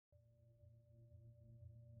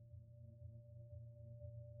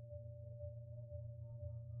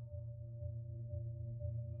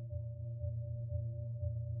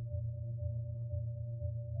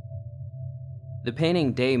The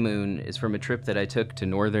painting Day Moon is from a trip that I took to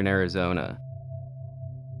northern Arizona.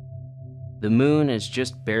 The moon is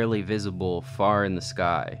just barely visible far in the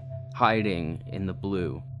sky, hiding in the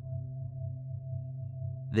blue.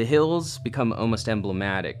 The hills become almost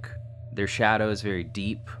emblematic, their shadows very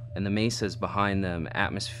deep, and the mesas behind them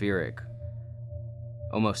atmospheric,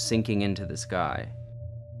 almost sinking into the sky.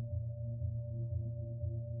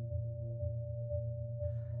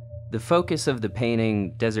 The focus of the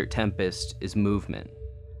painting Desert Tempest is movement,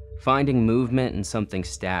 finding movement in something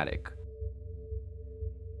static,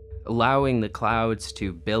 allowing the clouds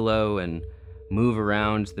to billow and move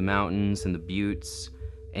around the mountains and the buttes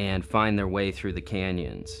and find their way through the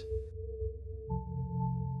canyons.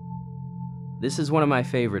 This is one of my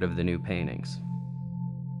favorite of the new paintings.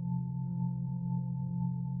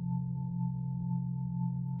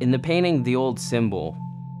 In the painting The Old Symbol,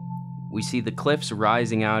 we see the cliffs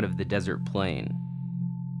rising out of the desert plain.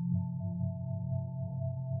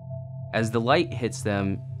 As the light hits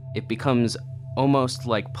them, it becomes almost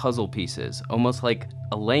like puzzle pieces, almost like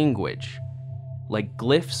a language, like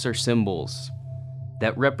glyphs or symbols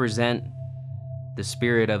that represent the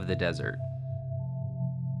spirit of the desert.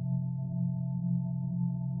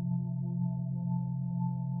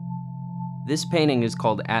 This painting is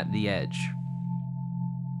called At the Edge.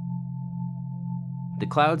 The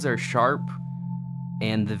clouds are sharp,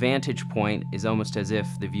 and the vantage point is almost as if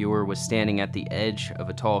the viewer was standing at the edge of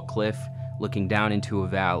a tall cliff looking down into a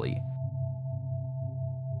valley,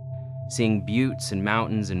 seeing buttes and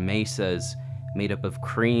mountains and mesas made up of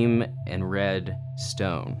cream and red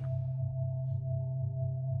stone.